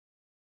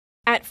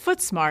At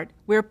FootSmart,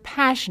 we're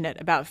passionate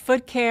about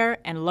foot care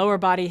and lower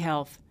body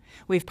health.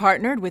 We've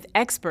partnered with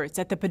experts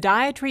at the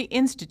Podiatry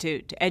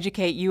Institute to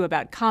educate you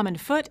about common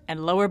foot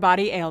and lower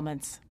body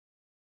ailments.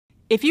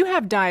 If you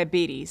have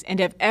diabetes and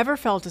have ever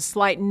felt a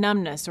slight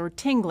numbness or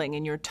tingling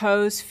in your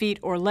toes, feet,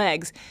 or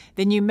legs,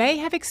 then you may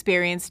have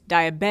experienced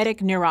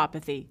diabetic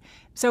neuropathy.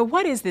 So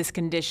what is this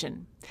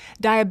condition?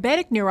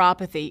 Diabetic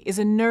neuropathy is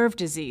a nerve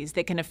disease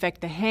that can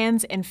affect the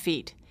hands and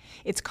feet.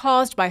 It's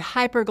caused by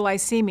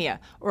hyperglycemia,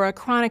 or a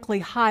chronically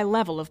high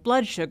level of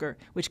blood sugar,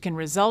 which can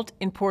result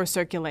in poor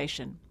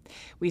circulation.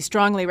 We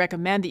strongly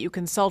recommend that you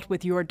consult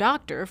with your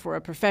doctor for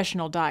a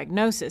professional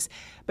diagnosis,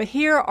 but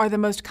here are the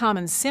most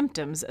common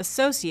symptoms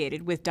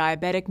associated with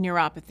diabetic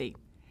neuropathy.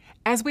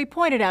 As we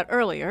pointed out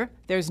earlier,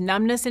 there's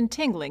numbness and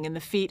tingling in the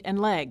feet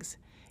and legs.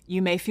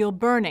 You may feel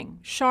burning,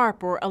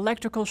 sharp, or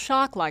electrical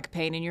shock-like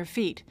pain in your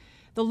feet.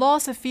 The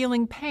loss of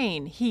feeling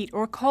pain, heat,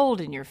 or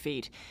cold in your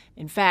feet.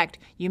 In fact,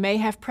 you may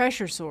have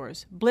pressure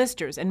sores,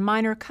 blisters, and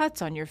minor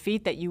cuts on your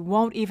feet that you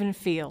won't even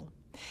feel.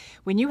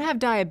 When you have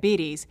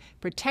diabetes,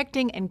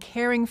 protecting and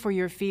caring for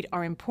your feet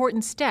are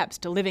important steps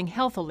to living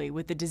healthily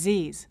with the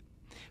disease.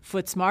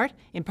 FootSmart,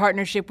 in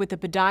partnership with the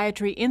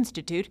Podiatry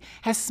Institute,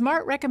 has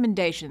smart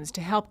recommendations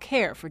to help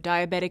care for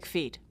diabetic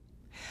feet.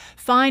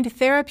 Find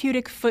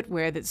therapeutic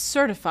footwear that's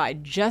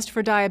certified just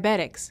for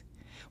diabetics.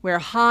 Wear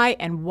high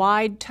and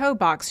wide toe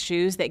box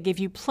shoes that give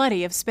you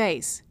plenty of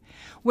space.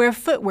 Wear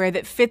footwear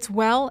that fits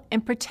well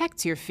and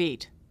protects your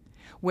feet.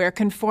 Wear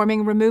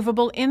conforming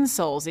removable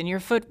insoles in your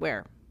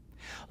footwear.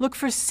 Look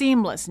for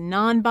seamless,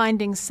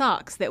 non-binding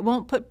socks that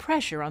won't put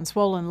pressure on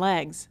swollen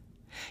legs.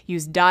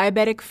 Use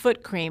diabetic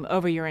foot cream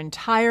over your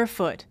entire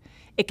foot.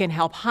 It can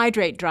help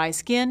hydrate dry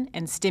skin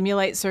and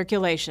stimulate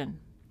circulation.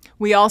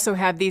 We also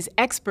have these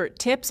expert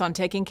tips on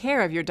taking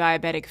care of your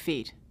diabetic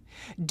feet.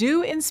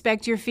 Do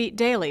inspect your feet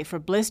daily for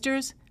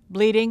blisters,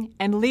 bleeding,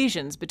 and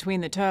lesions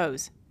between the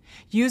toes.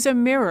 Use a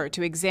mirror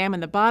to examine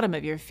the bottom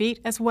of your feet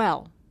as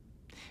well.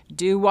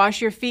 Do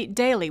wash your feet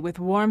daily with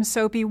warm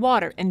soapy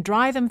water and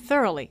dry them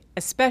thoroughly,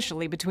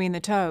 especially between the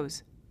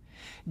toes.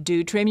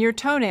 Do trim your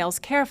toenails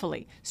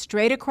carefully,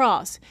 straight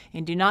across,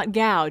 and do not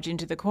gouge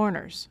into the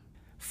corners.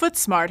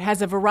 FootSmart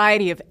has a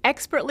variety of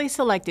expertly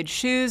selected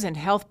shoes and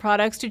health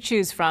products to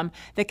choose from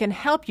that can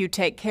help you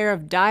take care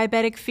of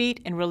diabetic feet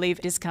and relieve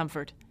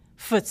discomfort.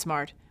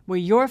 FootSmart, we're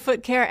your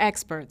foot care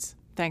experts.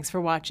 Thanks for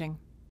watching.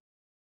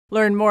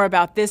 Learn more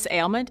about this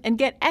ailment and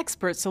get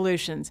expert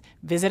solutions.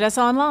 Visit us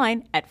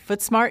online at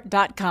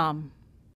footsmart.com.